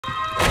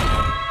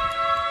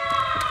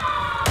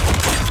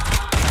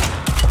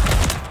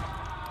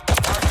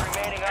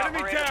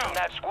operators from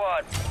that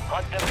squad.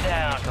 Hunt them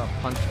down. Got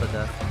punched to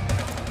death.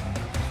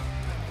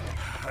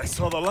 I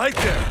saw the light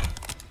there.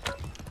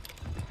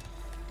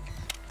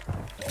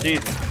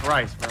 Jesus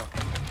Christ, bro.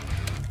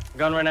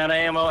 Gun ran out of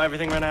ammo,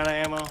 everything ran out of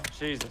ammo.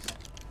 Jesus.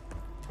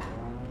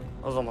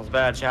 That was almost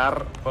bad,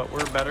 chat, but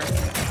we're better.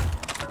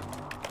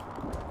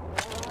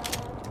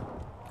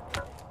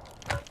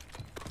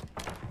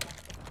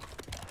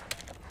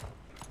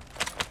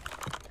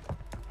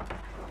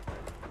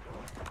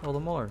 Oh, the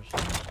Moors.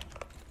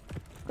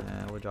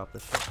 We'll drop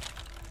this shit.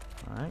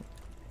 Alright.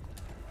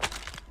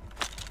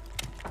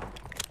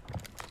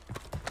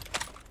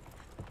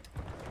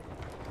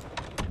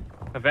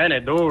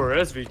 Avanador,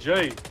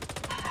 SVJ.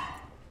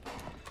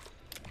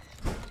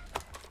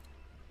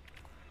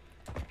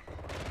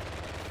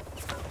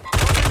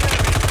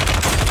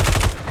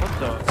 What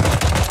the?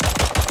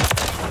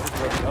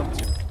 What up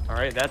to?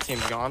 Alright, that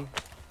team's gone.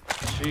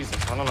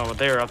 Jesus, I don't know what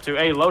they were up to.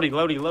 Hey, Lodi.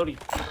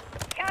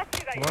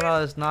 What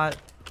else not?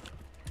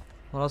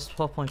 What else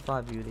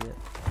 12.5, you idiot?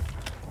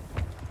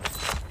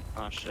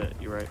 Oh shit,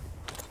 you're right.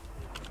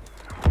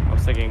 I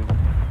was thinking.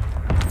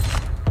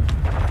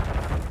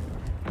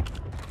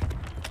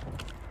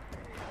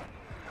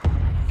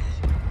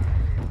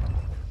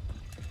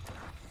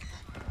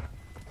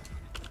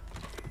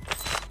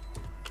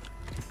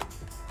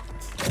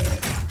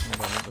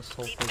 This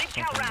whole place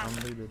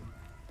something unlooted.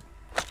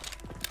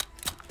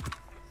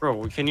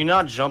 Bro, can you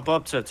not jump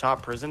up to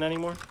top prison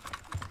anymore?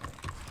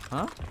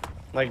 Huh?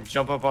 Like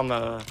jump up on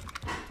the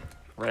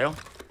rail?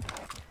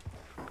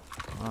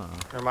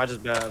 Or am I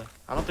just bad?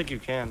 I don't think you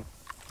can.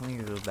 I think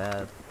you're just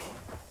bad.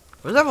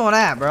 Where's everyone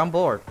at, bro? I'm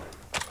bored.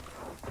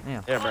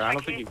 Yeah. Yeah, bro, I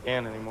don't think you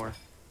can anymore.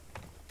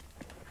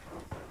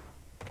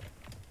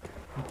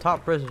 The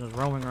top prison is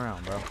roaming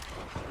around, bro.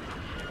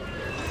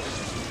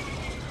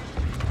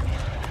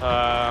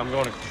 I'm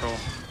going to control.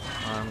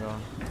 I'm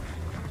going.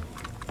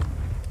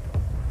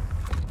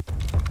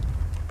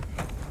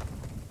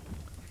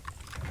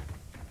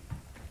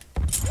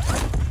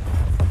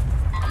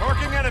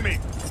 Marking enemy.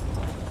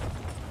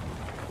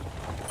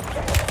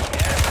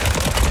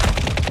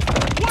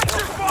 Watch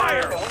your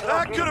fire!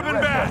 That could have been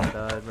bad.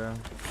 Died, bro.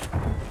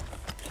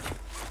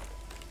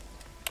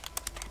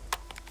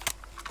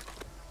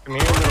 Come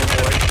here, little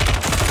boy.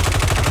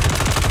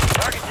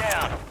 Target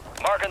down.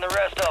 Marking the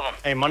rest of them.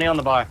 Hey, money on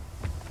the buy.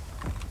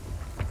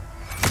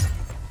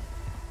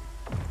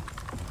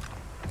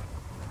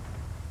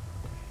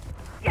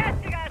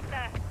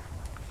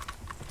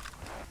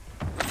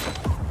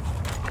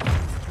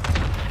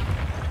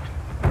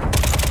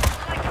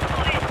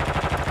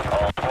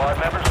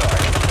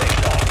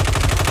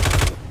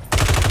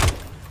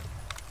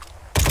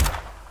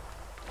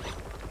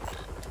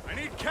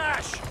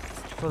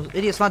 Those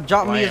idiots not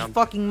dropping me his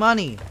fucking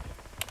money.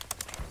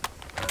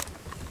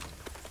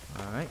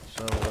 Alright,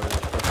 so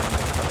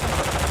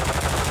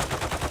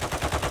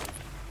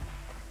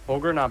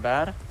Ogre, not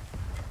bad.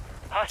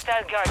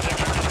 Hostile guardian.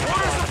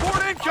 Mortar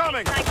support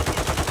incoming!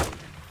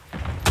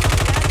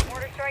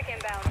 Mortar strike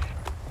inbound.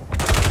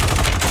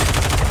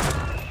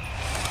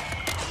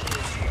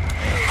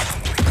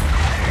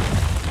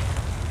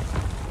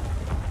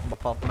 I'm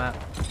off the map.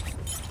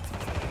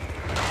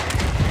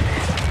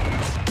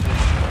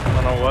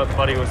 I don't know what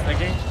Buddy was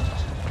thinking.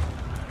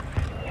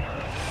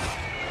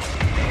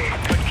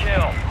 Good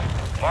kill.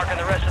 Marking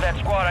the rest of that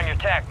squad on your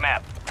tac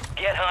map.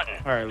 Get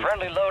hunting. All right.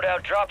 Friendly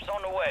loadout drops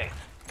on the way.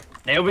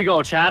 There we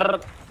go,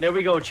 chat. There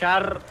we go,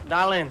 chat.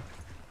 Darling.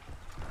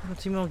 The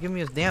team won't give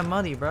me his damn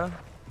money, bro. I'm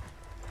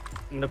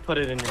gonna put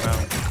it in your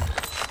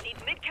mouth.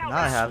 Now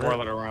I have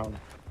Swirl it. it around.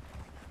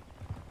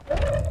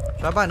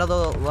 Should I buy another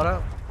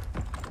loadout?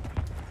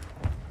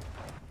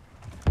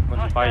 I'm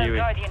gonna buy you.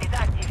 Guardian is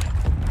active.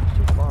 It's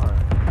too far.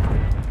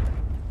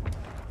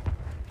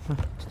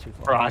 It's too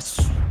far. Bro, I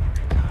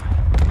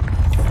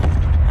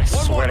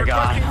swear to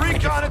God.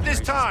 Recon at this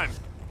time.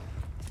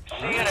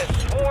 Seeing a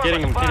swarm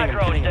Getting of him, spy getting him,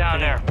 drones getting him, down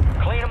getting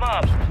there. Clean them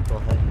up. People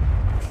heavy.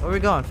 Where are we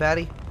going,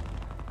 fatty?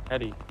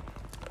 Eddie.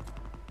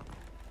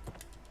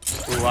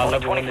 Ooh, I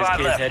love it when this 25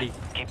 kid's left. Eddie.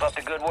 Keep up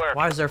the good work.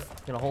 Why is there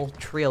a whole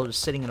trio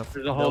just sitting in a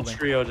There's a whole building?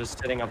 trio just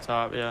sitting up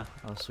top, yeah.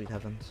 Oh, sweet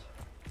heavens.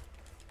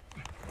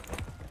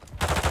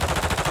 At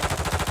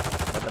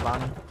the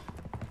bottom?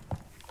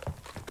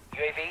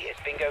 UAV is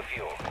bingo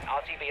fuel.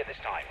 RTV at this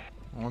time.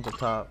 One's up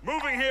top.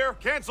 Moving here.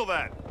 Cancel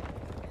that.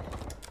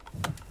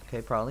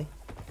 Okay, probably.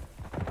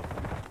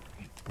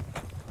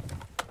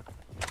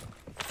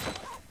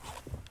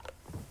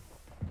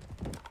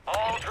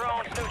 All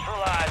drones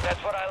neutralized.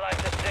 That's what I like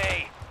to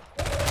see.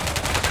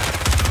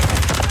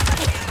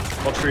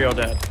 Whole trio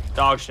dead.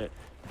 Dog shit.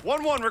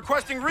 1-1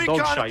 requesting recon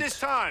Dog at shite. this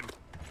time.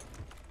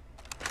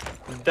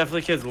 There's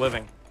definitely kids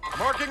living.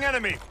 Marking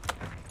enemy.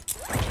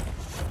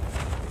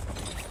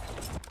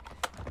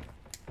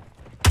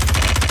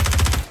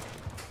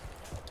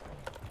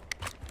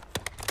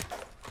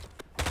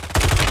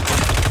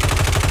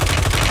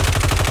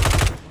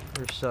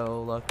 You're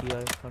so lucky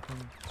I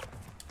fucking...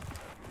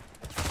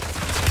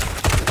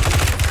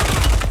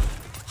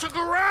 Took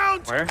a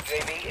round. Where?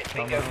 UAV is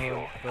bingo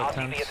fuel. RTV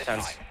at this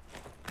time.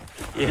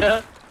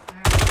 Yeah?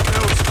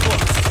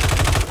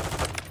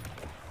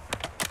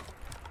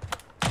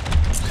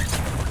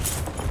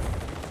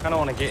 Kinda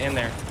wanna get in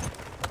there.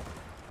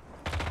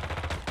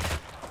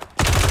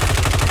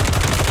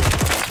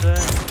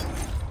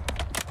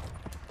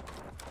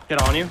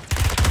 Get on you.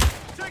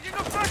 Taking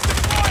effective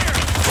fire!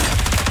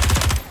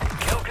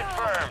 Kill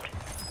confirmed.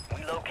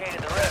 We located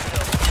the rest of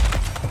them.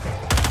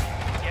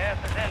 Gas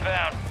is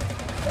inbound.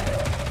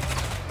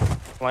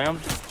 Slam.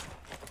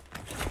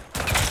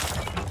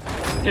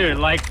 Dude,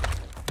 like,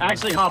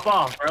 actually hop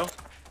off, bro.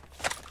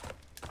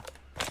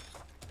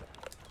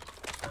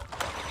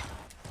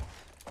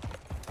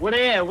 Where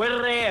they at?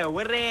 Where they at?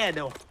 Where they at,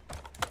 though?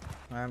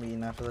 I'm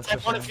eating after this.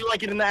 Check one if you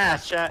like it in the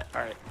ass, chat.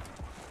 Alright.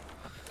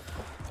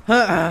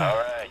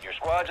 Alright, your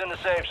squad's in the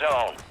safe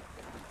zone.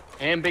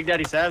 And Big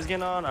Daddy Sav's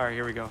getting on? Alright,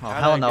 here we go. Oh,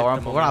 hell no,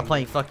 we're not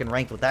playing fucking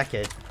ranked with that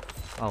kid.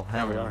 Oh,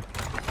 hell we no. are.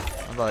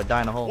 I'm about to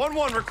die in a hole.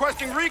 1-1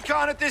 requesting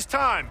recon at this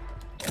time.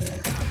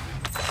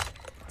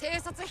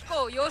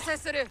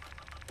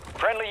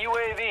 Friendly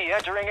UAV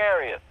entering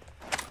area.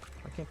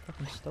 I can't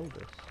fucking stow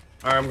this.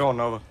 Alright, I'm going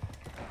Nova.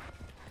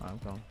 I'm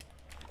going.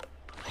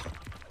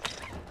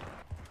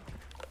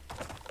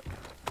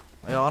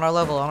 Yo, on our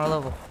level, on our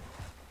level.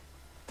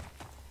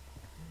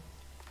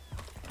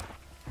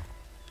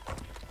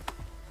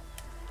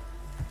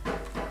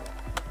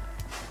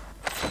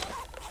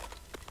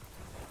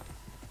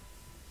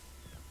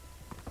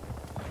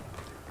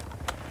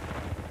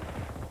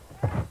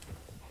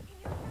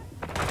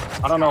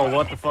 I don't know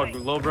what the fuck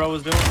Lil Bro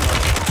was doing,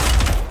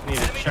 but need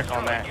to check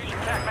on that. Use your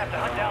tac map to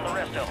hunt down the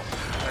rest of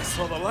them. I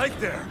saw the light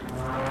there.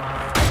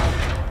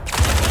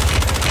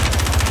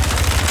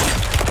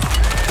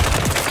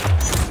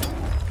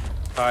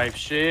 Type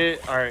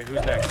shit. Alright,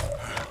 who's next?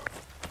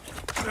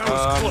 That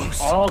was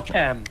close. All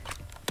chem.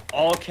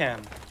 All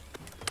chem.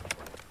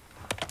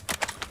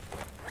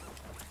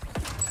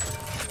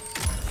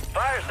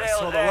 Fire sales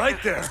saw is the light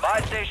active. there.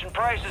 Buy station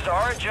prices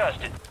are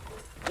adjusted.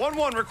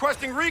 1-1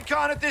 requesting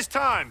recon at this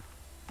time.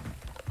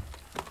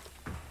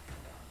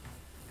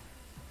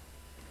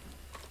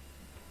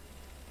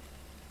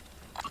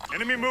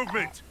 Enemy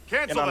movement.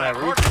 Cancel Get on that.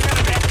 that roof. Marking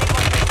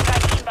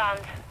enemy.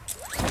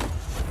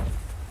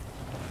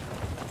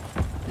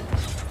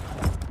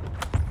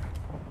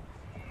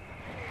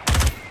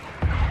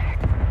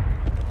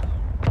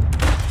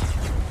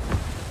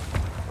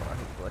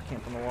 I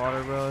can't from the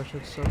water, bro.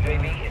 Shit's so good.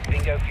 UAV is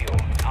bingo fuel.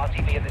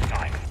 RTV at this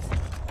time.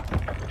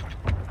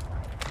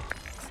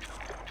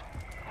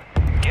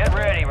 Get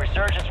ready.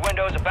 Resurgence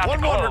window's about to 1-1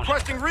 close.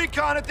 requesting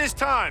recon at this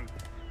time.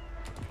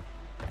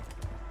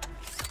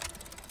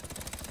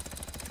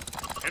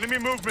 Enemy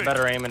movement.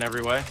 Better aim in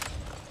every way.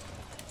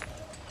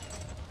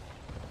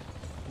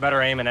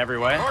 Better aim in every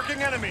way.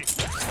 Marking enemy.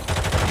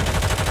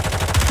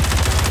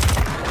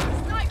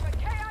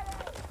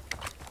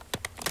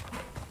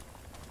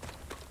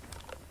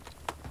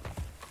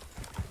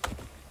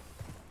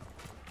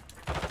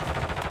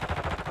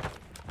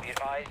 Be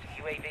advised,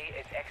 UAV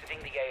is exiting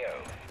the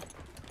AO.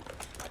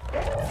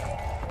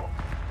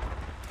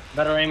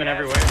 Better aim in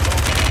every way.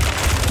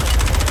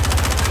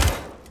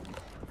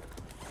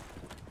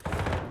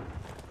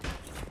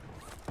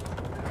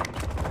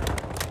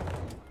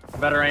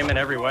 Better aim in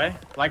every way.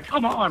 Like,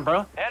 come on,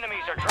 bro.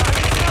 Enemies are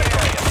driving into the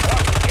area.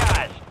 Watch the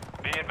skies.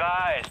 Be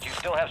advised, you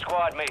still have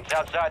squad mates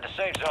outside the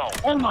safe zone.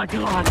 Oh my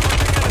god. Oh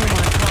my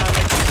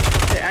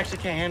god. They actually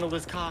can't handle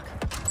this cock.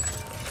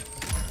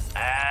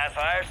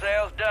 Fire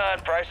sales done.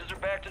 Prices are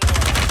back to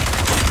normal.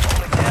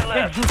 Only 10 Hey,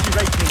 left. juicy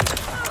right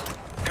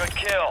team. Good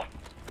kill.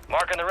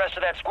 Marking the rest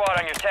of that squad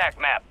on your tac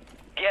map.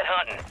 Get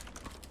hunting.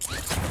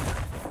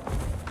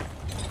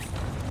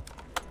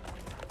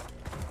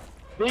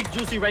 Big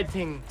juicy red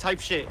team type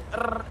shit.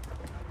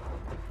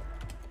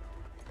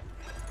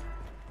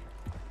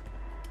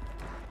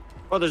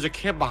 Oh, there's a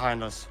kid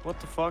behind us. What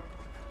the fuck?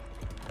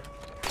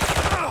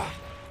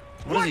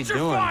 What is he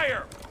doing?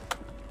 Fire!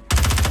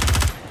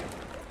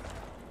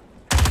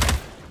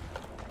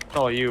 It's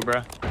all you,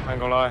 bruh. I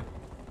ain't gonna lie.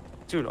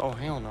 Dude, oh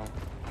hell no.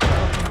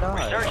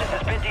 Resurgence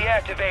has been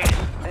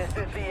deactivated. This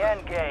is the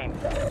end game.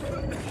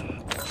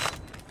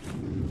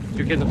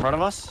 Two kids in front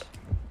of us?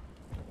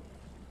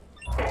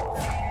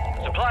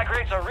 Supply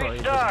crates are Bro, he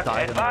just restocked.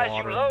 died in the Advise you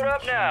water. load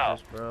up now.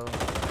 Jesus, bro.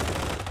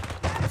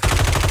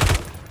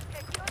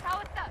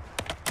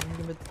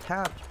 Give me the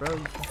taps, bro.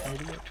 You fucking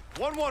idiot.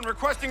 1-1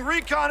 requesting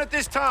recon at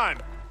this time.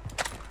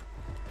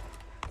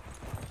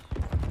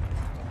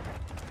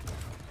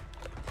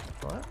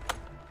 What?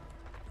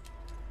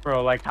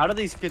 Bro, like, how do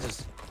these kids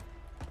just...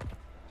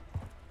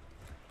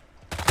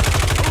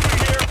 Moving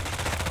here.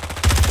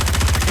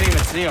 I can't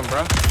even see them,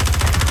 bro.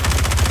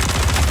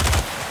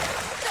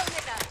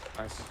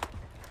 Nice.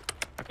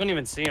 I couldn't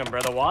even see them,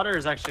 bro. The water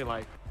is actually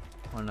like...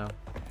 Oh no.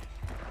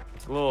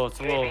 It's a little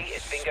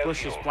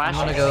squishy, I'm splashy.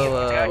 gonna go,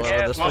 wherever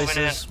gas this moving place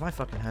in. is. My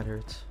fucking head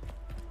hurts.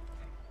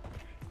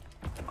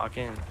 I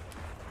can.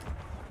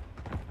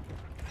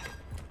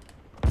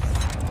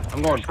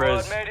 I'm going Squad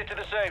Priz. made it to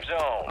the safe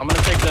zone. I'm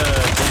gonna take the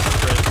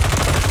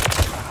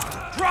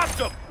Priz. Dropped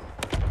him.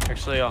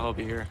 Actually, I'll help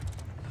you here.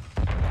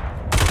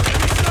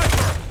 Enemy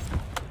sniper.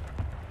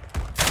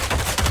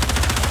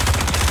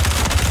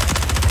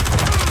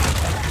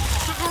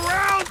 Took a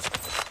round.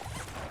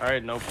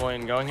 Alright, no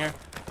point in going here.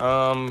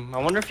 I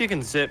wonder if you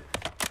can zip.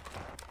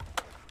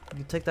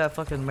 You take that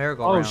fucking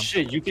merry-go-round. Oh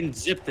shit, you can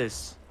zip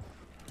this.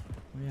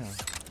 Yeah,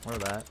 or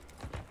that.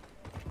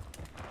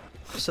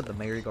 I said the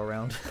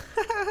merry-go-round.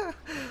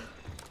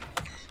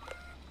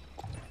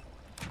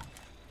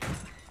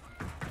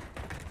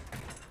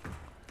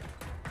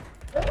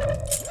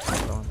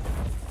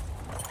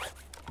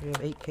 We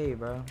have 8K,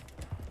 bro.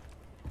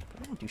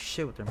 I don't do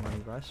shit with their money,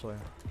 bro. I swear.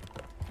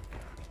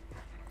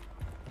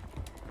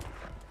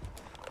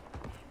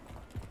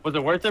 Was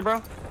it worth it,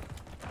 bro?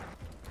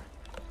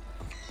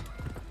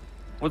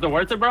 Was it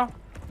worth it, bro?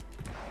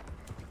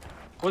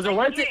 Was it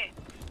worth it?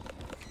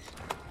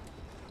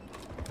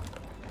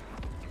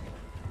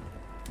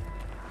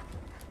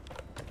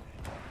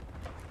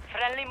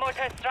 Friendly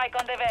mortar strike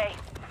on the way.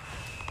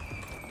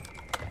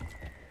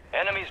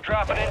 Enemies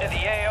dropping into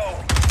the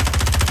AO.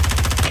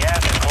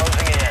 Gas is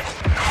closing in.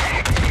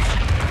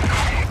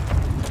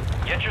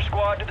 Get your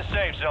squad to the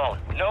safe zone.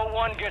 No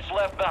one gets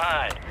left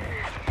behind.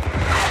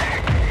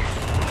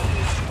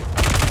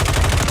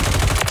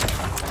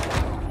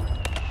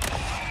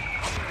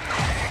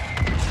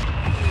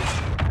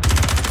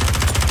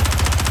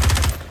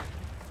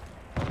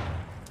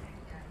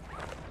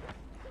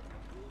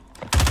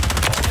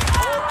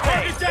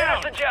 Hey,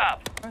 finish the job.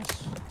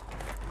 Nice.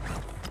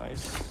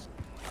 Nice.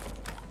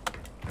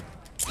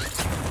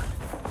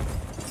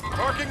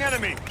 Marking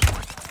enemy.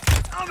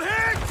 I'm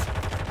hit!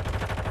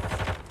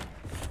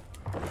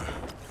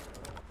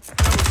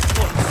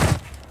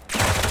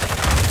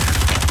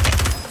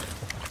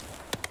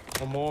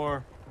 One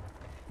more.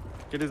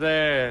 Get his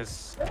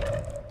ass.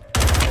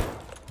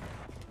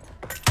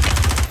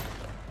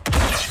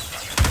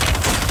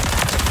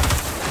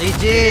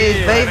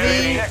 GG's,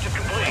 baby! Objective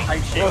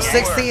complete. Well,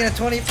 16 and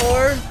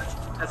 24.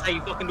 That's how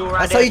you fucking do it right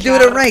That's there, how you do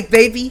it in rank,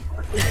 baby.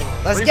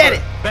 Let's get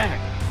it. Back.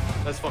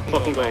 Let's fucking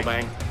go,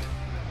 bang.